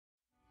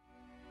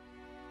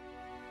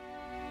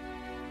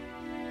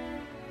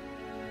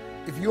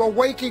If you're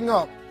waking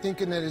up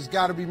thinking that it's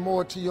got to be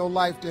more to your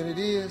life than it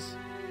is,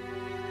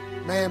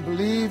 man,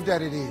 believe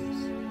that it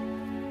is.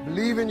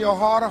 Believe in your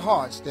heart of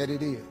hearts that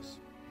it is.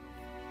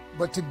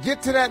 But to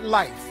get to that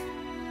life,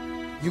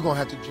 you're going to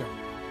have to jump.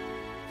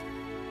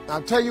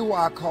 I'll tell you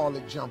why I call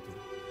it jumping.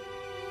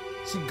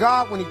 See,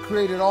 God, when he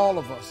created all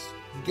of us,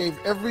 he gave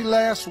every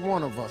last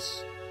one of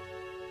us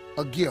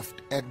a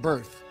gift at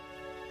birth.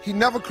 He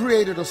never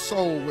created a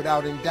soul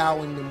without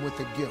endowing them with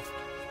a gift.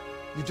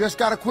 You just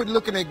got to quit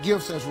looking at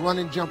gifts as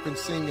running, jumping,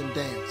 sing, and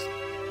dance.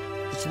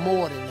 It's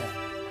more than that.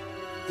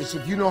 It's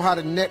if you know how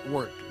to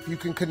network, if you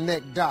can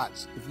connect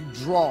dots, if you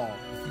draw,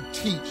 if you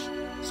teach.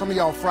 Some of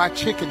y'all fry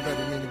chicken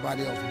better than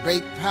anybody else,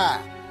 bake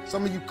pie.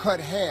 Some of you cut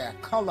hair,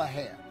 color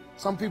hair.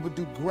 Some people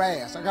do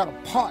grass. I got a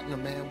partner,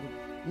 man,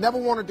 who never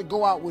wanted to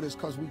go out with us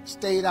because we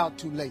stayed out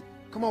too late.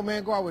 Come on,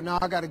 man, go out with me. Now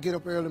I got to get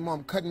up early,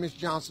 Mom, cutting Miss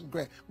Johnson's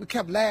grass. We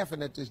kept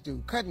laughing at this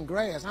dude, cutting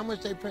grass. How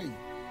much they pay you?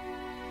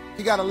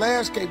 He got a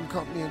landscaping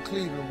company in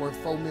Cleveland worth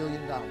 $4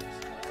 million.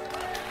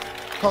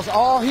 Because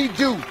all he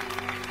do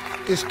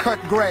is cut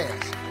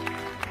grass.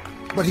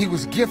 But he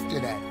was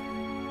gifted at it.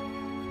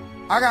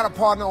 I got a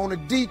partner on a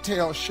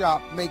detail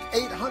shop, make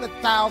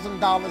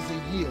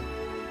 $800,000 a year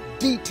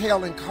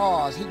detailing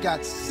cars. He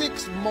got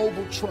 6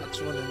 mobile trucks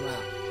running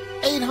around.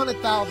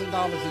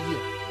 $800,000 a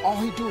year. All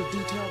he do is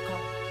detail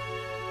cars.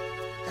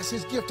 That's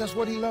his gift. That's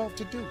what he loved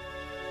to do.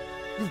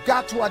 You've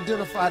got to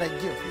identify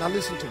that gift. Now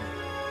listen to me.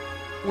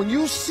 When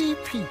you see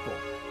people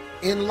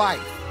in life,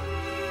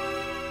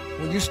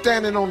 when you're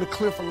standing on the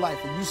cliff of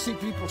life, when you see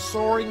people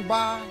soaring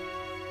by,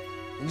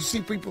 when you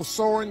see people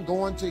soaring,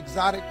 going to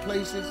exotic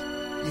places,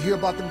 you hear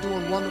about them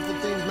doing wonderful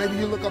things. Maybe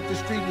you look up the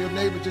street and your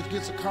neighbor just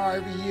gets a car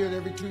every year,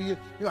 every 2 years.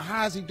 You know,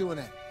 how is he doing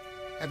that?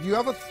 Have you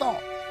ever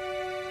thought,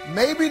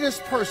 maybe this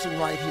person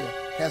right here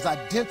has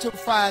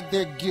identified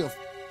their gift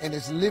and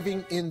is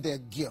living in their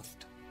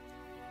gift?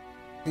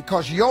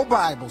 Because your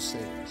Bible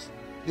says,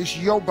 this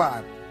your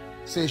Bible,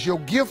 says your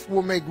gift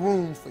will make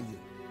room for you.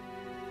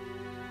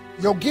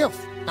 Your gift,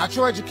 not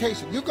your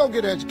education. You go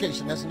get an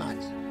education, that's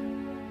nice.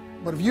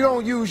 But if you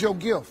don't use your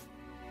gift,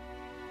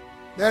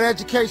 that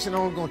education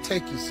only gonna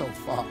take you so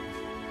far.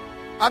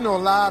 I know a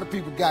lot of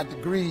people got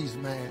degrees,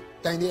 man,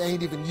 they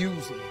ain't even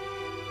using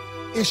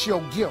it. It's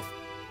your gift.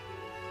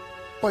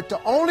 But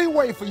the only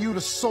way for you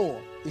to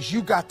soar is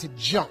you got to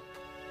jump.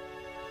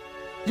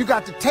 You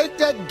got to take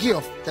that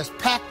gift that's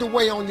packed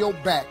away on your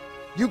back.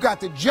 You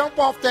got to jump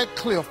off that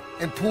cliff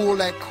and pull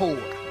that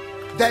cord.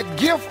 That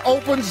gift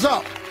opens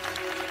up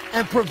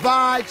and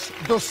provides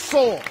the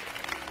soar.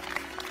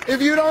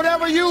 If you don't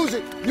ever use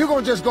it, you're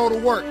going to just go to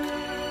work.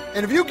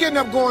 And if you're getting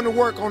up going to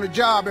work on a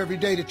job every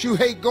day that you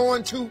hate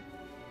going to,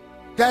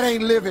 that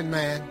ain't living,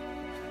 man.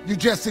 You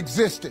just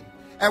existing.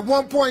 At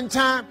one point in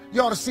time,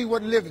 you ought to see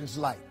what living's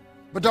like.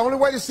 But the only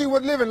way to see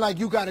what living like,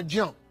 you got to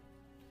jump.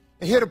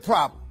 And here's the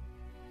problem.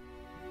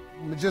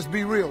 I'm going to just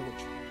be real with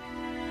you.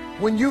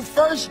 When you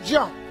first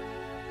jump,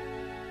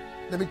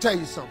 let me tell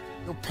you something.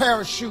 Your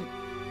parachute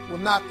will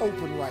not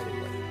open right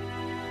away.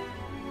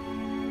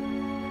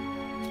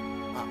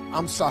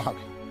 I'm sorry.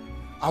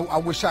 I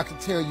wish I could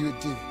tell you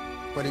it did,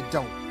 but it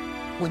don't.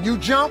 When you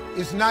jump,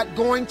 it's not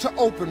going to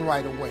open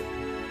right away.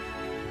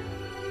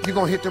 You're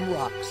going to hit them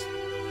rocks.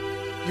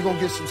 You're going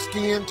to get some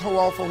skin tore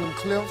off on them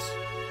cliffs.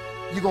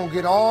 You're going to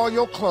get all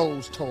your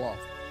clothes tore off.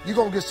 You're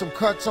going to get some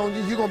cuts on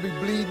you. You're going to be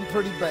bleeding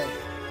pretty bad.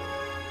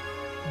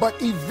 But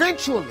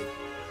eventually,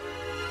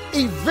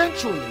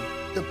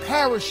 the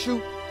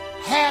parachute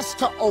has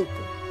to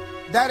open.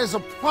 That is a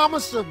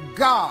promise of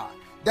God.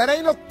 That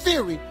ain't a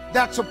theory,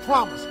 that's a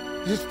promise.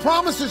 His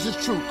promises is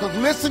true, because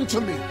listen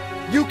to me.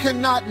 You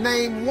cannot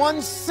name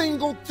one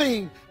single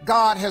thing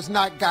God has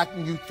not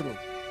gotten you through.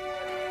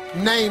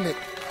 Name it.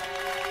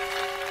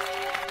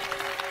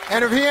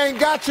 And if he ain't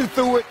got you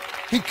through it,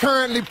 he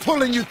currently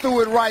pulling you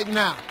through it right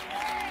now.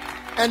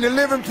 And the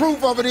living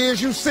proof of it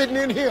is you sitting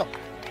in here.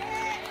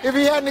 If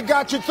he hadn't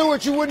got you through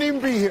it, you wouldn't even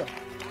be here.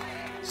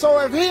 So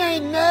if he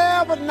ain't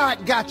never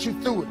not got you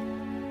through it,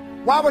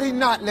 why would he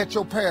not let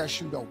your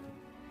parachute open?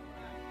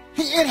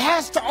 It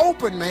has to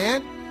open,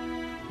 man.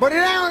 But it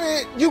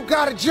ain't, you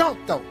gotta jump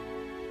though.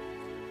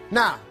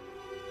 Now,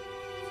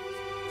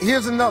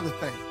 here's another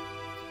thing.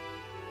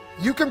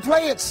 You can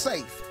play it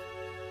safe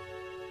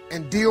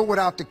and deal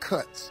without the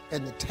cuts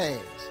and the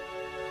tags.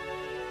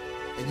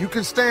 And you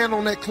can stand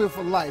on that cliff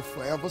of life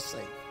forever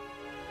safe.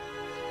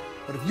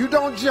 But if you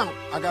don't jump,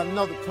 I got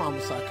another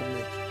promise I can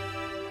make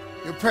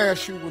you. Your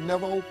parachute will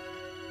never open.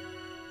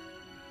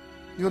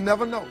 You'll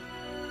never know.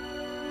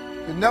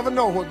 You'll never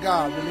know what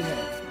God really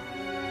has for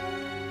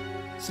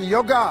you. See,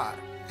 your God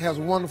has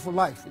a wonderful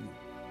life for you.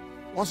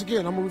 Once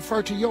again, I'm going to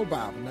refer to your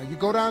Bible. Now, you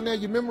go down there,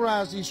 you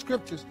memorize these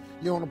scriptures,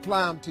 you don't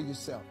apply them to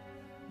yourself.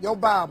 Your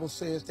Bible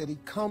says that he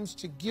comes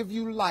to give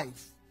you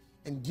life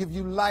and give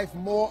you life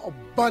more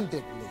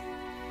abundantly.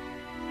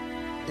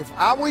 If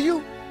I were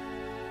you,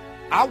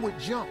 I would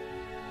jump.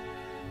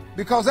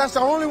 Because that's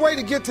the only way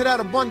to get to that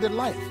abundant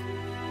life.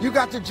 You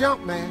got to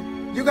jump,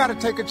 man. You got to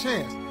take a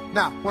chance.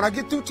 Now, when I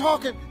get through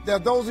talking, there are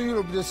those of you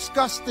who have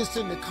discussed this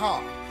in the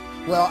car.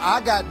 Well,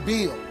 I got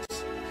bills,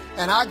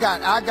 and I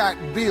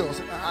got bills.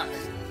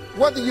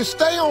 Whether you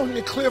stay on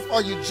the cliff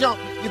or you jump,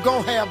 you're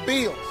going to have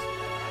bills.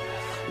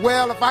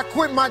 Well, if I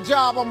quit my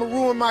job, I'm going to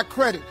ruin my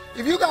credit.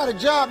 If you got a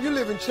job, you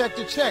live in check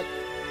to check.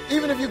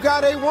 Even if you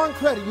got A1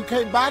 credit, you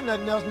can't buy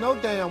nothing else no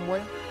damn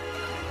way.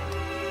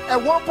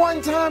 At one point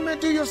in time, man,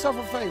 do yourself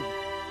a favor.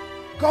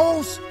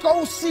 Go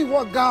see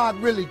what God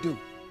really do.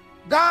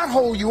 God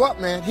hold you up,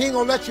 man. He ain't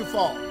going to let you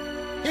fall.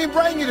 He ain't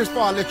bring you this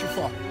far to let you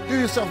fall. Do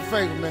yourself a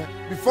favor, man.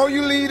 Before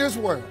you leave this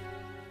world,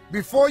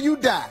 before you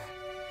die,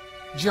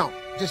 jump.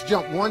 Just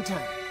jump one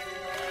time.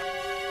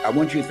 I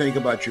want you to think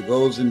about your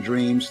goals and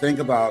dreams. Think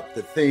about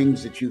the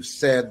things that you've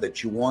said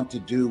that you want to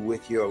do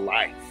with your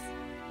life.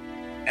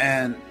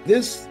 And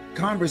this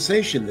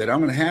conversation that I'm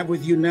going to have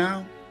with you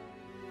now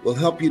will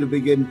help you to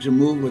begin to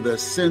move with a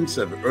sense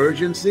of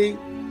urgency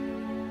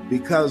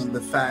because of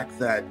the fact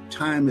that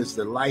time is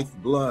the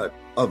lifeblood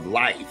of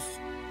life.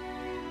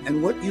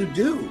 And what you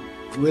do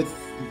with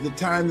the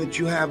time that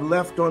you have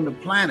left on the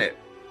planet.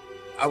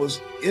 I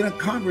was in a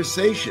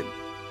conversation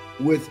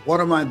with one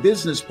of my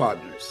business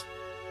partners,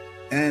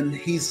 and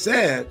he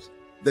said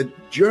the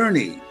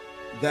journey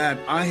that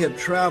I have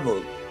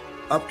traveled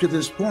up to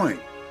this point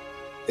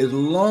is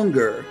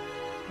longer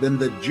than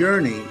the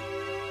journey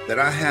that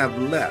I have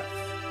left.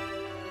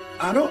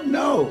 I don't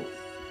know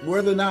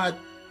whether or not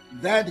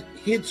that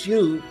hits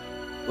you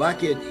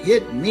like it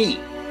hit me.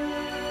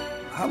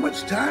 How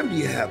much time do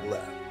you have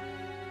left?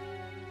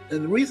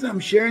 And the reason I'm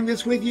sharing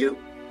this with you,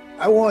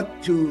 I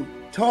want to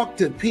talk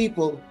to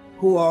people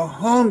who are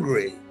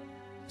hungry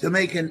to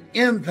make an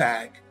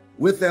impact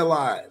with their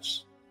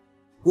lives,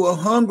 who are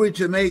hungry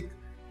to make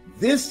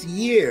this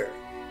year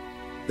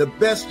the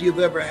best you've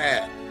ever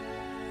had.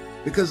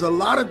 Because a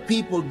lot of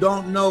people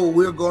don't know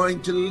we're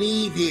going to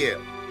leave here.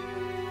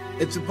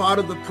 It's a part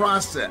of the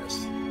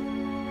process.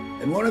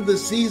 And one of the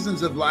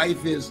seasons of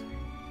life is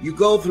you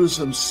go through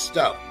some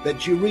stuff,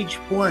 that you reach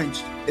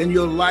points in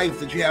your life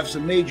that you have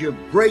some major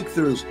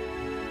breakthroughs.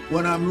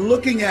 When I'm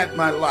looking at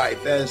my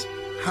life as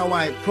how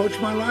I approach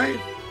my life,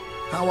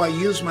 how I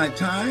use my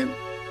time,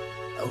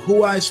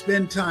 who I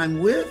spend time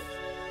with,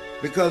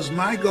 because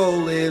my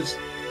goal is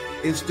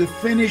to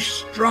finish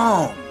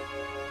strong.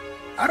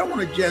 I don't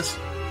want to just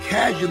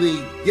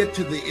casually get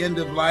to the end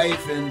of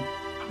life and,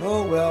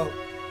 oh, well,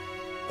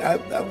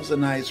 that was a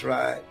nice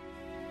ride.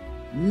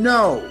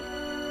 No,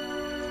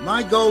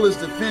 my goal is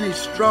to finish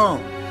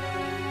strong.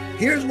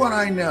 Here's what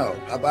I know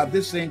about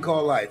this thing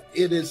called life.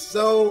 It is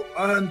so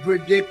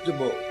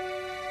unpredictable.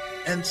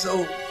 And so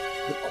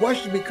the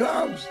question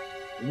becomes,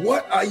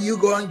 what are you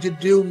going to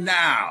do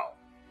now?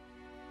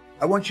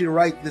 I want you to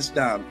write this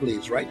down,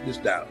 please. Write this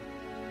down.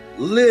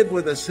 Live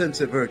with a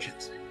sense of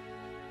urgency.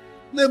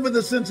 Live with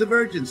a sense of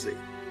urgency.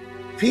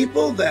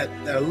 People that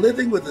are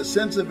living with a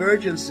sense of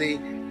urgency,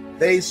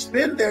 they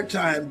spend their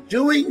time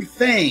doing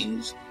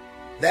things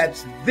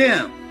that's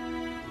them.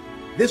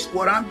 This,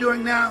 what I'm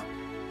doing now,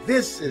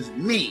 this is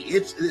me.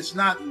 It's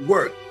not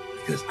work,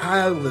 because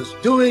I was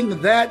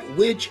doing that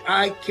which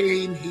I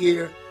came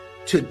here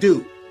to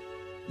do.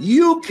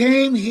 You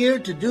came here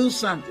to do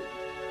something.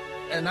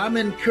 And I'm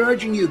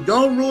encouraging you,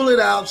 don't rule it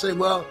out. Say,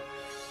 well,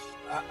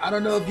 I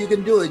don't know if you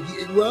can do it.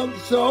 Well,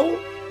 so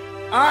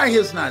eye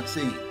has not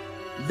seen.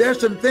 There's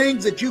some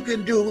things that you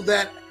can do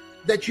that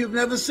you've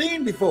never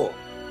seen before.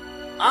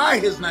 Eye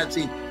has not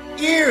seen.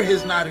 Ear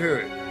has not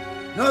heard.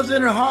 Knows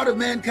in the heart of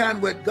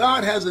mankind what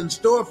God has in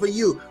store for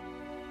you.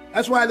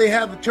 That's why they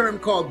have a term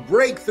called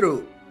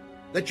breakthrough,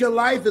 that your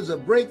life is a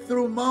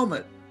breakthrough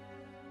moment.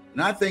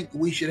 And I think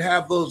we should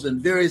have those in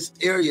various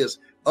areas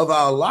of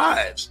our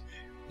lives,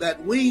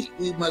 that we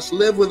must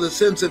live with a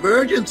sense of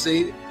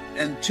urgency,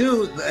 and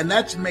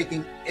that's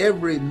making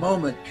every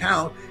moment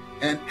count,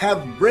 and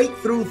have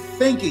breakthrough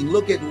thinking.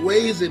 Look at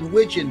ways in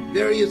which in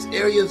various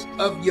areas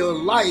of your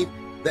life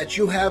that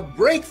you have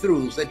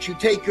breakthroughs, that you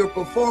take your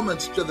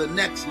performance to the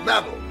next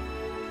level.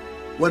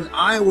 When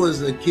I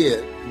was a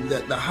kid,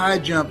 the high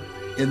jump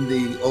in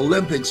the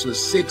Olympics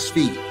was 6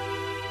 feet.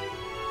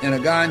 And a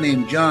guy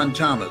named John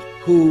Thomas,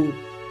 who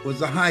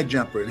was a high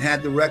jumper and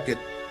had the record,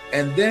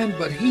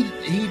 but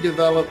he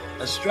developed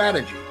a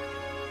strategy.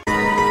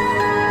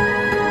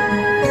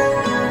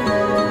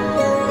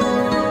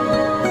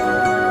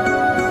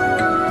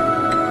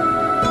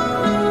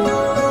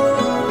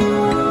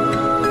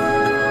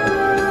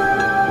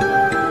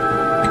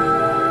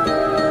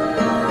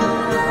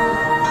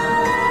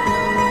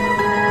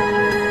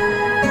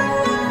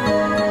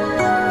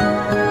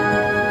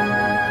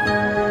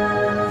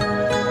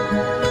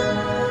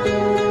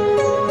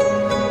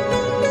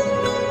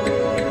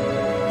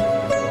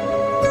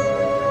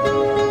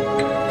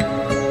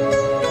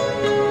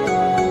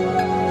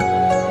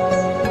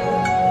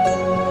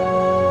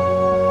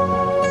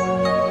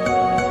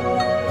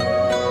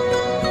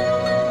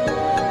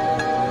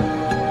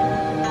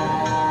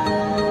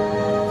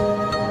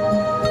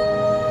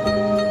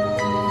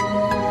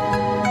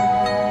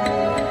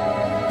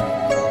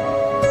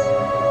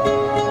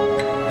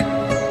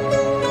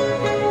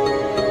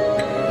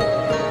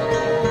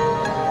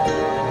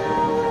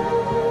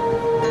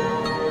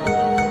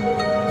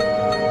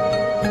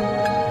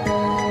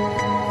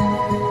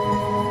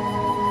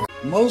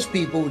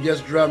 most people were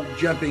just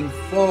jumping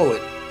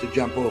forward to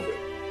jump over it.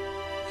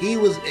 He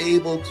was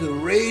able to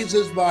raise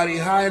his body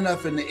high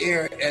enough in the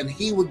air, and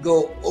he would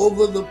go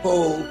over the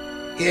pole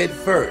head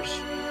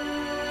first.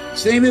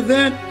 Same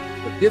event,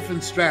 but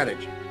different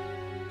strategy.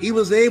 He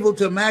was able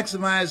to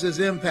maximize his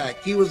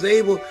impact. He was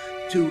able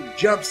to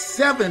jump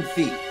 7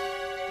 feet.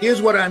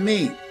 Here's what I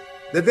mean.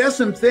 That there's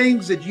some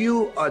things that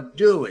you are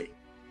doing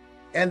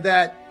and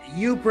that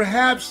you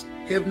perhaps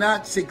have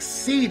not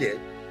succeeded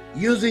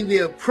using the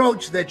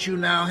approach that you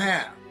now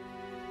have.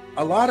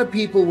 A lot of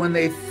people, when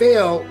they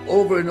fail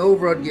over and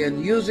over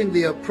again using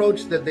the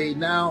approach that they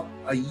now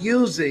are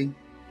using,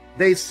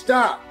 they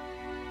stop.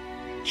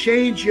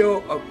 Change your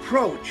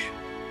approach,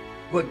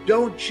 but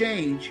don't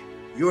change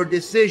your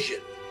decision.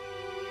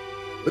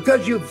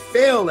 Because you've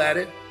failed at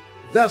it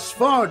thus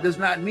far does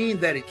not mean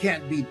that it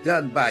can't be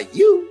done by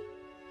you.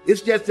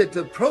 It's just that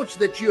the approach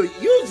that you're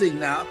using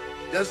now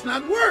does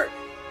not work.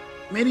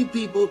 Many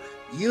people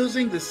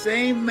using the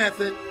same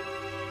method,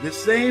 the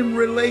same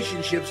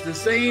relationships, the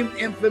same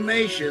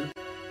information,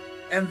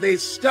 and they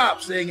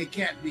stop saying it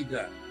can't be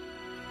done.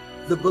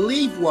 The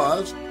belief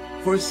was,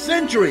 for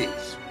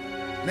centuries,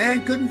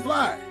 man couldn't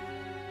fly.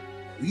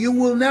 You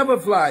will never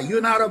fly.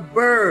 You're not a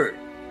bird.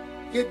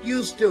 Get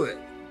used to it.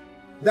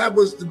 That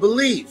was the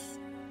belief.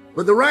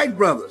 But the Wright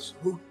brothers,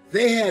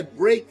 they had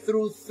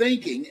breakthrough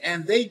thinking,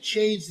 and they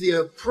changed the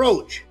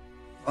approach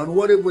on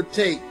what it would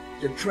take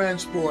to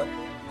transport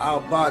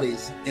our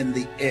bodies in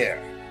the air.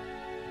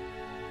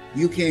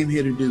 You came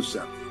here to do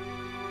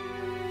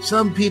something.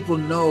 Some people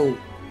know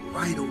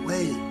right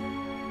away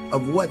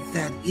of what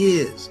that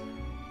is.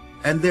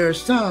 And there are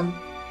some,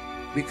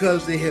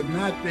 because they have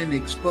not been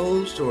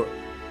exposed or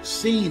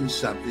seen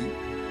something,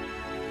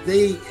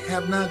 they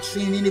have not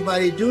seen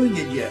anybody doing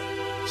it yet.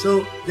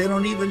 So they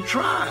don't even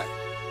try.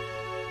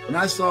 When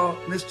I saw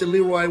Mr.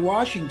 Leroy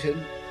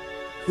Washington,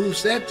 who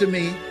said to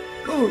me,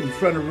 "Go in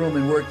front of the room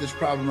and work this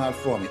problem out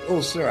for me." "Oh,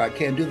 sir, I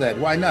can't do that."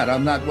 "Why not?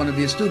 I'm not one of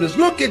your students."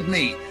 "Look at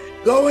me.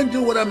 Go and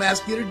do what I'm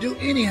asking you to do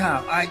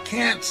anyhow." "I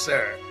can't,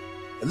 sir."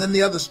 And then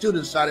the other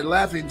students started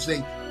laughing and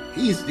saying,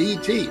 "He's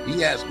DT."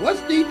 He asked,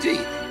 "What's DT?"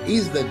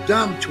 "He's the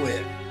dumb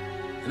twin."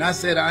 And I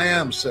said, "I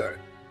am, sir."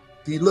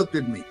 He looked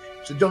at me.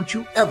 So don't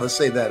you ever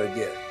say that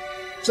again.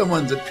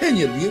 Someone's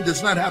opinion of you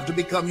does not have to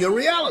become your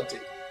reality.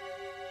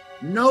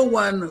 No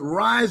one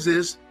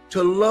rises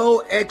to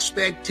low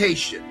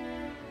expectation.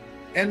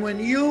 And when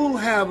you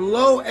have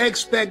low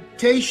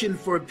expectation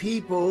for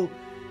people,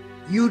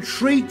 you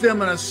treat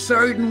them in a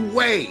certain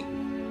way.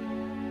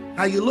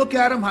 How you look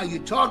at them, how you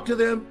talk to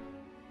them,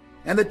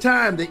 and the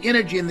time, the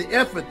energy, and the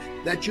effort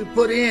that you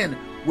put in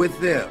with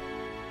them.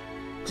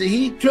 See,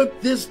 he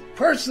took this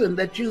person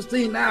that you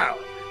see now,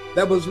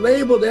 that was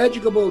labeled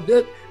educable,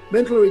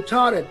 mentally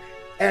retarded,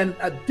 and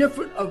a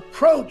different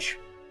approach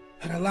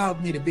that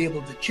allowed me to be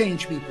able to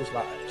change people's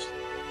lives.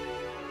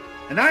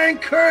 And I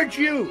encourage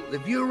you,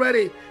 if you're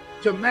ready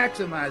to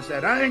maximize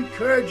that, I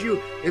encourage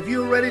you, if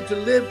you're ready to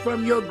live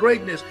from your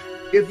greatness,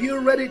 if you're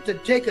ready to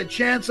take a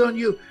chance on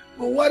you,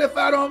 well, what if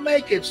I don't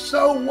make it?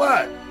 So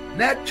what?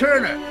 Nat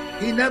Turner,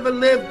 he never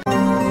lived.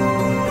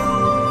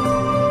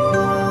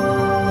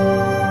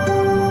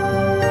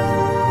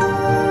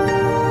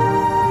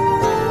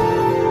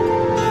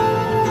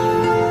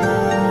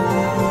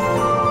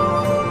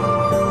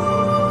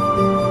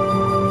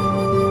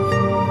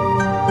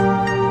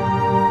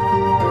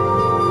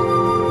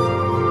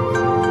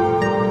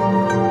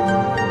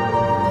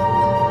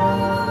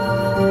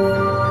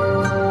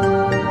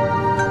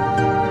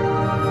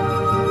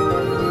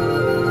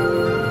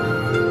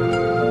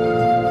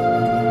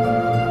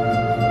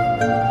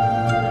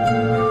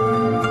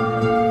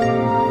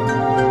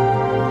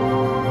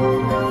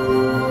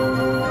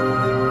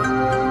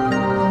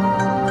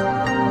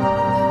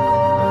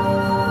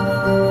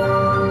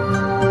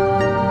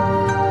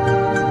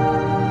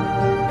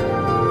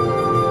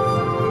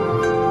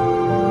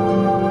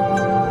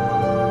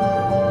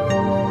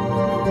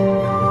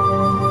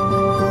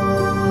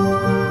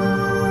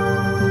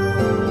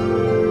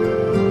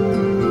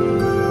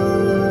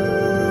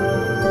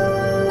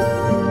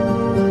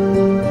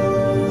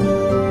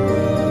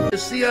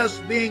 See us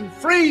being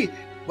free,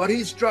 but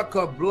he struck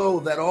a blow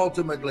that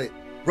ultimately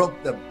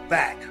broke the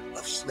back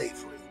of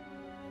slavery.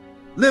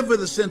 Live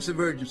with a sense of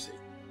urgency.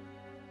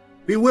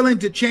 Be willing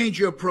to change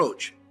your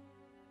approach.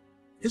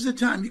 It's a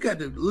time you got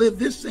to live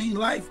this same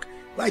life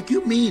like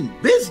you mean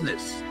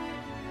business.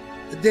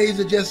 The days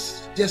are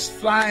just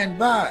flying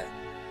by.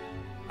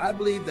 I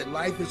believe that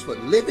life is for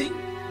living,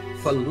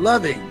 for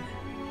loving,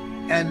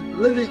 and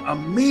living a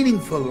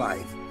meaningful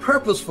life,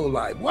 purposeful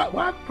life.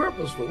 Why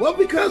purposeful? Well,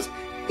 because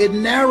it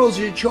narrows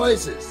your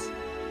choices.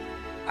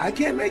 I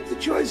can't make the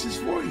choices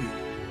for you.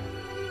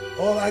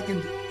 All I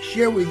can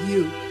share with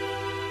you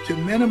to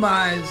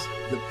minimize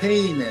the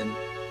pain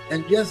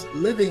and just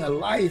living a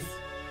life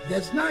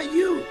that's not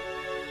you,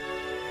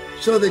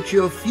 so that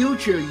your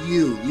future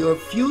you, your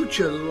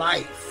future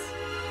life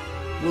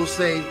will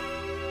say,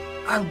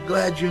 I'm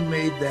glad you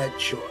made that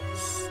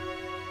choice.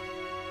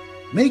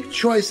 Make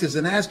choices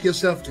and ask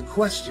yourself the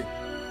question,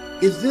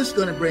 Is this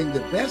going to bring the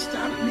best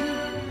out of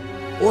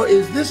me? Or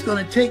is this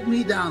going to take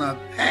me down a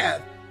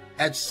path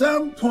at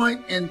some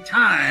point in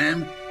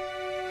time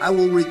I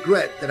will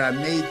regret that I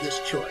made this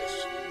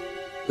choice?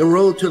 The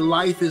road to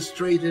life is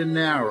straight and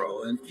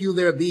narrow, and few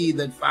there be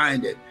that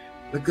find it,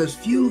 because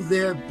few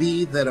there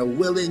be that are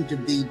willing to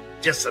be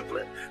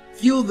disciplined.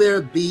 Few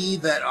there be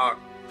that are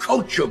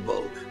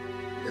coachable.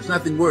 There's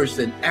nothing worse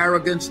than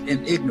arrogance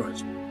and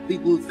ignorance.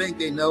 People who think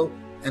they know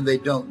and they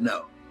don't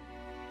know.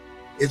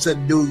 It's a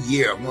new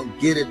year. I'm going to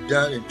get it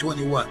done in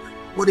 21.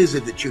 What is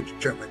it that you're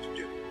determined to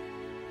do?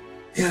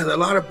 Yeah, there are a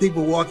lot of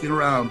people walking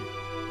around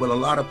with a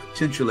lot of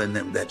potential in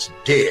them that's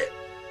dead.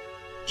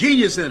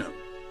 Genius in them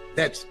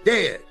that's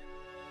dead.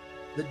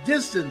 The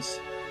distance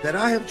that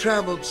I have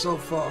traveled so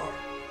far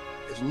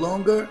is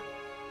longer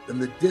than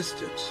the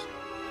distance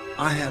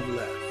I have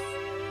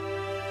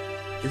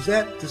left. Is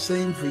that the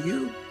same for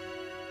you?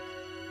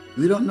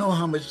 We don't know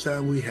how much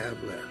time we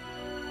have left.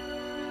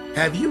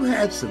 Have you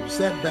had some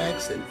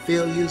setbacks and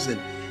failures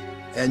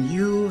and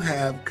you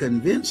have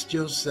convinced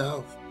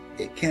yourself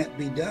it can't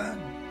be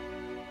done?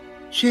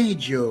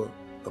 Change your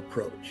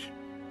approach,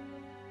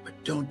 but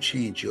don't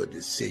change your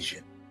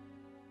decision.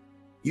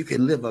 You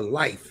can live a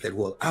life that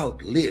will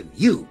outlive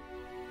you.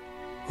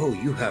 Oh,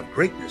 you have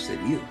greatness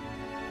in you.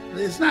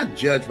 It's not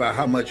judged by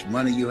how much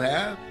money you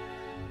have.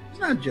 It's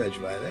not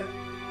judged by that.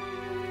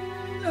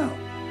 No.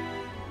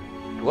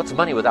 What's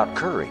money without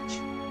courage?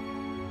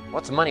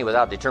 What's money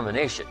without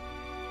determination?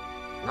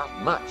 Not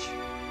much.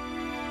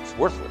 It's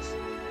worthless.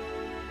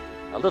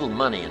 A little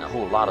money and a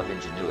whole lot of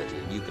ingenuity,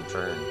 and you can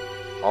turn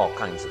all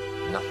kinds of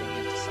nothing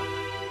into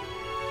something.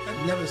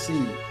 I've never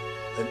seen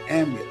an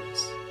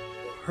ambulance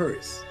or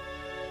hearse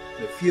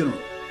at a funeral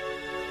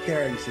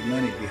carrying some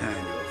money behind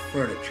it, or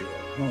furniture,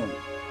 or home.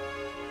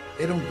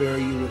 They don't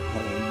bury you with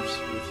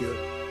homes, with your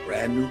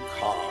brand new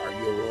car,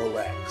 your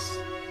Rolex.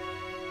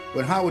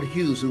 When Howard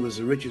Hughes, who was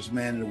the richest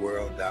man in the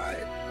world,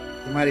 died,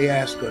 somebody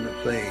asked on the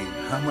plane,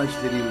 how much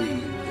did he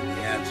leave? And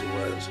the answer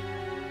was,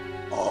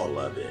 all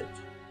of it.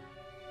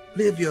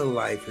 Live your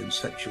life in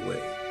such a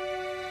way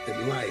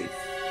that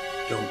life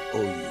don't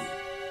owe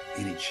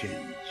you any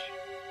change.